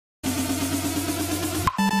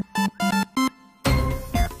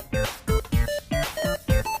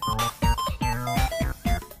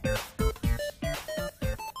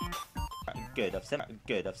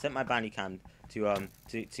I've set my bounty cam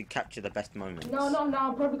to capture the best moments. No,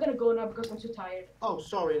 I'm probably gonna go now because I'm too tired. Oh,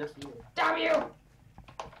 sorry, that's you. Damn you!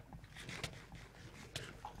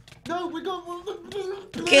 No, we got.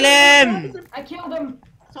 Kill him! I killed him.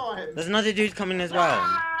 Time. There's another dude coming as well.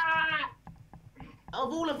 Ah! Out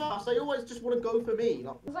of all of us, I always just want to go for me.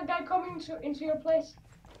 Like, There's a guy coming into your place.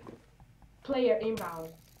 Player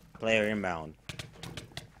inbound. Player inbound.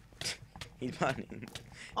 He's burning.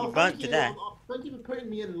 oh, You burnt to death. Thank you for putting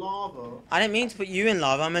me in lava. I didn't mean to put you in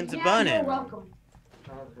lava. I meant to burn you're him. welcome.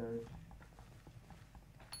 Okay.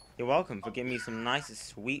 You're welcome for giving me some nice,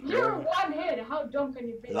 sweet You're one hit. How dumb can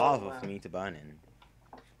you be? lava for me to burn in.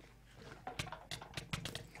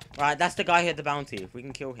 Right, that's the guy who had the bounty. If we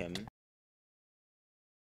can kill him.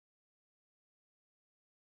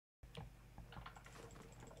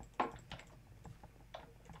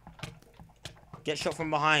 Get shot from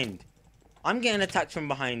behind. I'm getting attacked from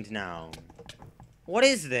behind now. What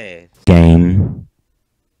is this? Game.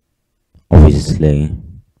 Obviously.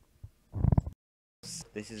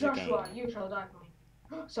 This is Joshua, a game. you shall die for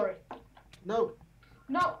me. Sorry. No.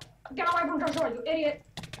 No! Get away from Joshua, you idiot!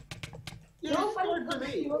 Yeah, No, it's going for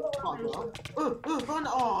me. Run!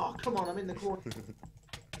 Oh, come on, I'm in the corner.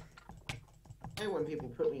 I hate when people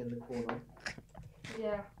put me in the corner.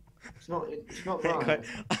 Yeah. It's not right.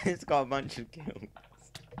 I just got a bunch of kills.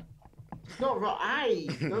 It's not right. Hey,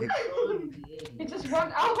 don't It just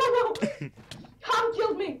run. Oh no! Ham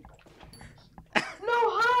killed me!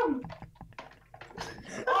 No, Ham!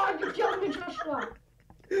 Oh, you killed me, Joshua!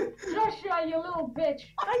 Joshua, you little bitch!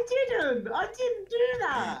 I didn't do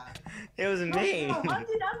that! It was me. I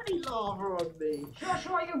didn't have any lava on me.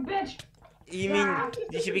 Joshua, you bitch! You mean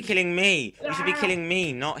you should be killing me? You should be killing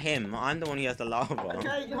me, not him. I'm the one who has the lava.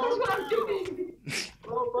 Okay, That's what I'm doing!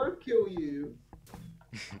 I'll both kill you.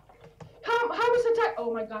 Ham is attacked!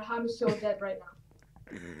 Oh my god, Ham is so dead right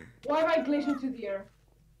now. Why am I glitching to the earth?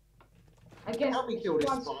 I guess Help me kill this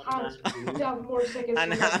once Spider-Man, Ham dude. to have more seconds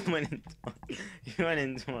And to live. I went into, you went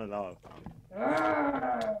into my lava.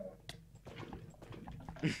 Ah.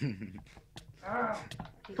 Ah.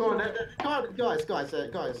 Come on,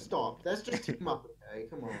 guys, stop. Let's just team up, okay?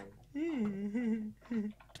 Come on.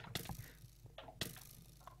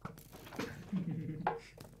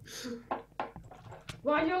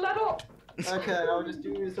 Why you little? Okay, I'll just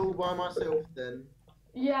do this all by myself then.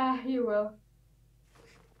 Yeah, you will.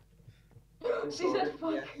 She said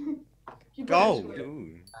fuck. Yeah. You Go! better swear.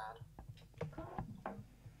 Ooh.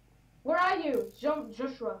 Where are you? Jump,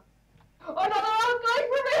 Joshua. Oh no, they're all going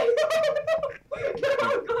for me! They're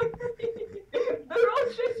all going for me! They're all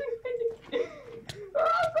chasing me! They're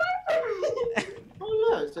all going for me! Oh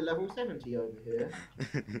look, it's a level 70 over here.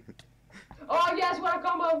 Oh yes, what a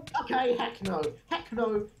combo! Okay, heck no. Heck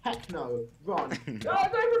no, heck no. Run. Oh,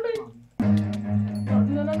 going for me!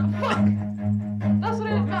 No, fuck! That's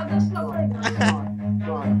what it, that's not very nice.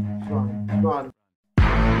 Run.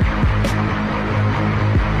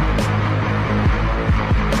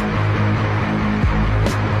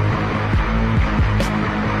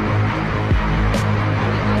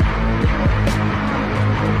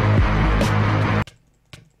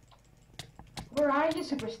 Where are you,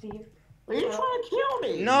 Super Steve? Are you trying to kill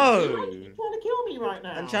me? No! You're trying to kill me right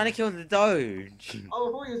now. I'm trying to kill the Doge. Oh,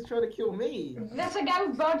 I thought you was trying to kill me. That's a guy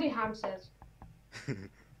with bounty, Ham says.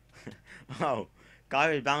 Oh,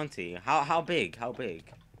 guy with bounty. How big? How big?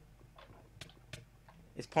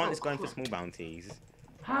 It's pointless going for small bounties.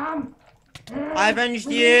 Ham! I avenged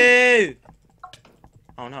you!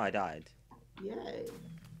 Oh no, I died. Yay.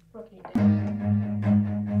 Fucking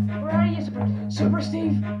dead. Where are you, Super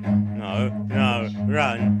Steve? No,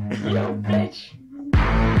 run. You bitch!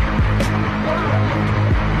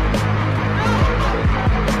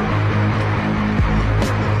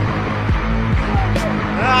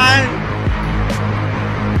 Run!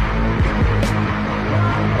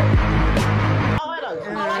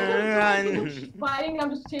 Run! Fighting, I'm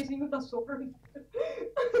just chasing with a sword.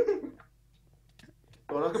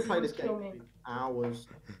 Well, I could play this Kill game me. for hours.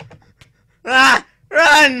 Ah!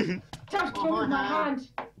 Run! Just kill me with my hand.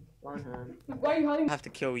 Right hand. Why are you hiding? I have to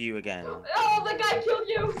kill you again. Oh, the guy killed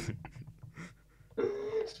you!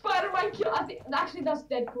 Spider-Man killed. I think actually that's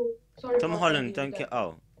Deadpool. Sorry. Tom for Holland, calling don't you kill.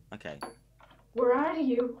 Oh, okay. Where are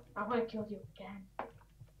you? I want to kill you again.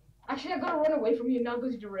 Actually, I gotta run away from you now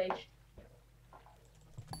because you're rage.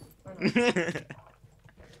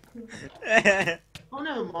 Oh,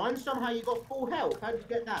 never mind. Somehow you got full health. How did you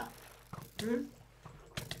get that? Hmm?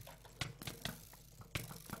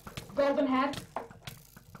 Golden head.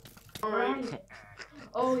 Where are Alright. you?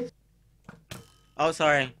 Oh, it's. Oh,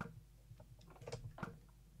 sorry.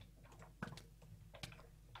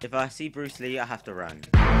 If I see Bruce Lee, I have to run.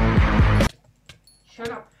 Shut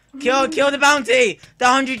up. Kill the bounty! The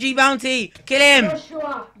 100G bounty! Kill him!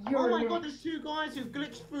 Joshua, you're Oh my next. god, there's 2 guys who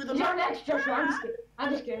glitched through the You're map. next, Joshua. I'm just kidding. I'm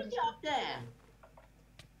just kidding. Get up there.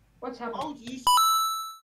 What's happening? Oh, you.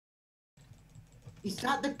 Is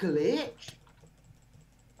that the glitch?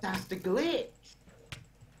 That's the glitch.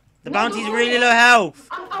 The No, bounty's no, really low health!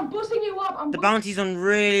 I'm boosting you up. The bounty's on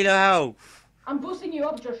really low health. I'm boosting you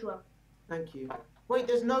up, Joshua. Thank you. Wait,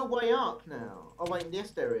 there's no way up now. Oh wait,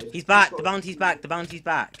 yes there is. He's back, the bounty's back, the bounty's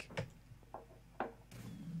back.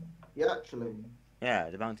 Yeah, actually. Yeah,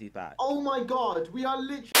 the bounty's back. Oh my god, we are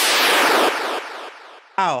literally.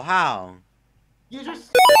 How? You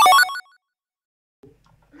just.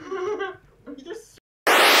 You just.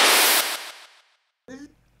 This is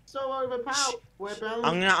so overpowered. We're bound.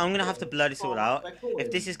 I'm gonna have to blur this all out. If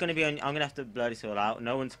this is gonna be on, I'm gonna have to blur this all out.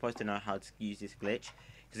 No one's supposed to know how to use this glitch,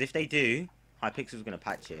 because if they do, Hypixel's gonna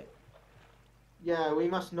patch it. Yeah, we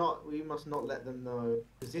must not let them know,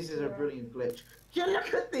 because this is a brilliant glitch. Yeah,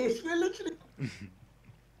 look at this. We're literally.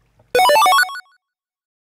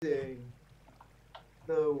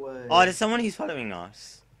 No way. Oh, there's someone who's following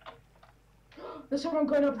us. There's someone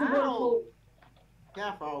going up the waterfall.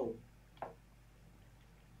 Careful.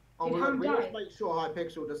 Oh, Did we Ham must die? make sure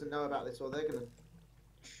Hypixel doesn't know about this, or they're gonna.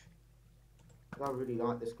 I really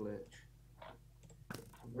like this glitch.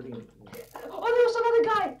 Brilliant. Oh, there was another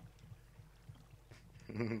guy.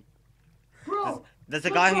 Bro. There's a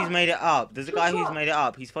guy who's made it up. There's a guy who's made it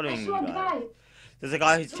up. He's following I you saw a guys. guy. There's a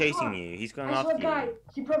guy who's chasing you. He's going I saw after a guy. you.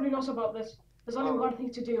 He probably knows about this. There's only one thing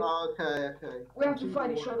to do. Okay. We have to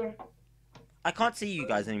fight each other. I can't see you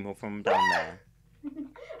guys anymore from down there.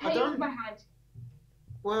 Hey, don't- look my hand.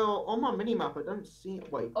 Well, on my minimap, I don't see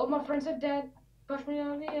it. Wait. All my friends are dead. Push me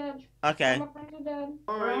on the edge. Okay. All my friends are dead.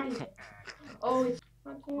 Alright. Oh, it's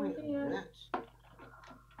push me on Wait a the edge. minute.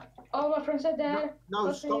 All my friends are dead. No,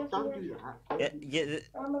 Push me stop! on Don't the do edge. that. Yeah,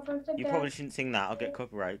 All my friends are you dead. probably shouldn't sing that. I'll get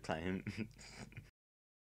copyright claim.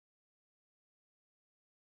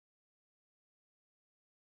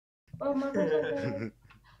 Oh my friends are dead.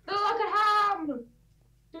 No, look at Ham.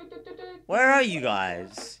 Where are you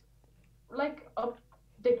guys? Like up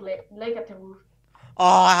the like at the roof. Oh,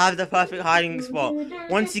 I have the perfect hiding spot.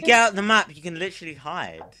 Once you get out the map, you can literally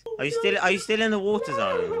hide. Are you still in the water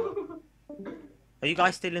zone? Are you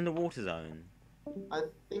guys still in the water zone? I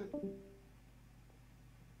think.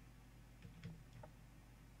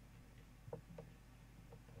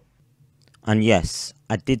 And yes,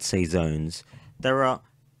 I did say zones. There are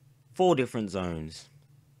 4 different zones.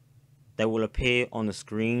 They will appear on the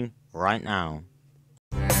screen right now.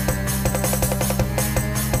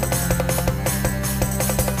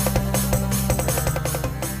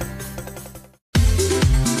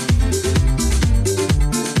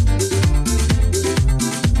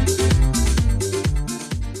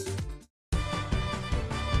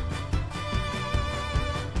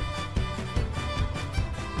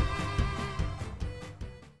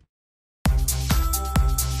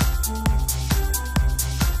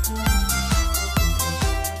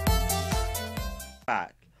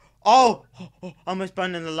 Back. Oh! I almost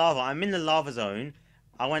burned in the lava. I'm in the lava zone.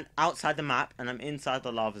 I went outside the map and I'm inside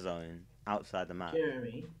the lava zone. Outside the map.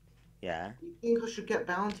 Jeremy, Yeah. you think I should get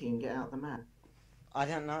bounty and get out the map? I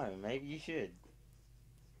don't know. Maybe you should.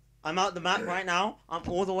 I'm out the map right now. I'm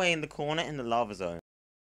all the way in the corner in the lava zone.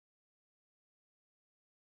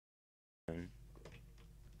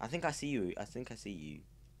 I think I see you.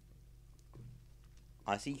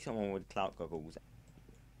 I see someone with clout goggles.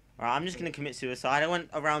 Alright, I'm just gonna commit suicide. I went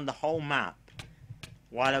around the whole map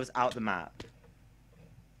while I was out the map.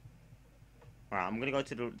 Alright, I'm gonna go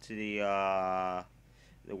to the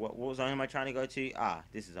what zone am I trying to go to? Ah,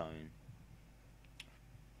 this zone.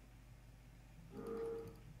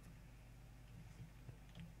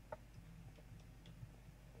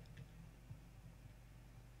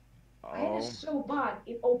 I had Oh, it so bad,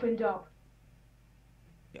 it opened up.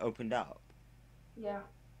 it opened up. Yeah.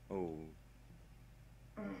 Oh.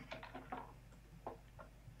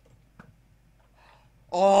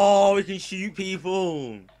 Oh, we can shoot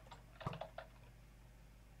people.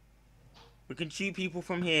 We can shoot people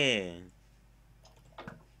from here.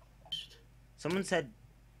 Someone said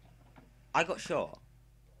I got shot.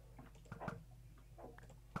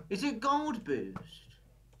 Is it gold boost?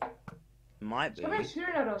 Might be. Someone's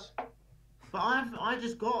shooting at us. But I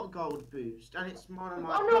just got a gold boost and it's one of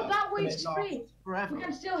my. Oh no, perks, that way and it's it lasts free. Forever. We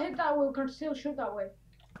can still hit that way, we can still shoot that way.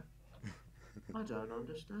 I don't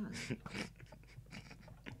understand.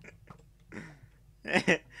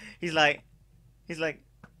 he's like,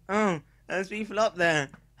 oh, there's people up there.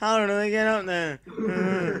 How do they get up there?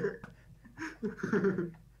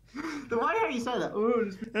 The way how you say that.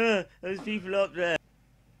 Oh, There's people up there.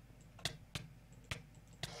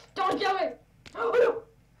 Don't kill me! Oh no!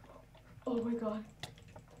 Oh my god.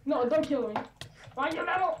 No, don't kill me. Why you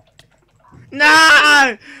little?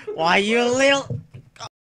 No! Why you little?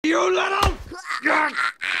 You little!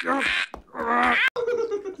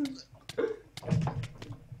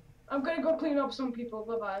 I'm gonna go clean up some people.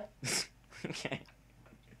 Bye bye. Okay.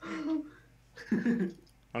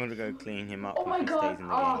 I'm gonna go clean him up. Oh if my he god! stays in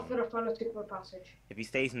the Oh, I game. thought I found a secret passage. If he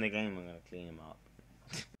stays in the game, I'm gonna clean him up.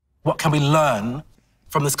 What can we learn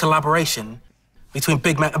from this collaboration between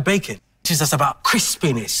Big Mac and Bacon? Teaches us about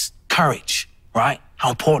crispiness, courage, right? How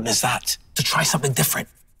important is that? To try something different.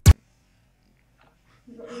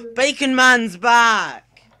 Bacon Man's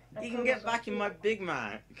back! You can get back in my Big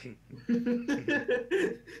Mac.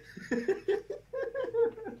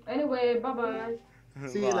 Anyway, bye bye.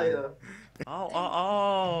 See you later.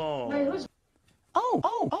 Oh. Wait, who's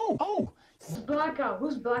Blackout?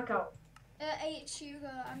 Who's Blackout? It's Hugo.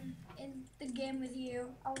 I'm in the game with you.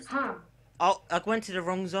 I was Ham. Oh, I went to the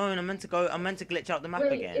wrong zone. I meant to glitch out the map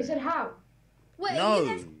Wait, again. is it Ham? Wait, No. are you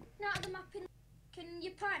guys not the map in... Can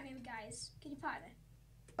you party me, guys? Can you party me?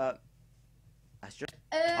 That's true.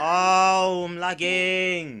 Oh, I'm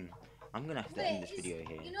lagging. I'm gonna have to end this video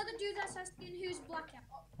here. You know the dude that's asking who's Blackout?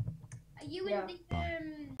 Are you Yeah. in the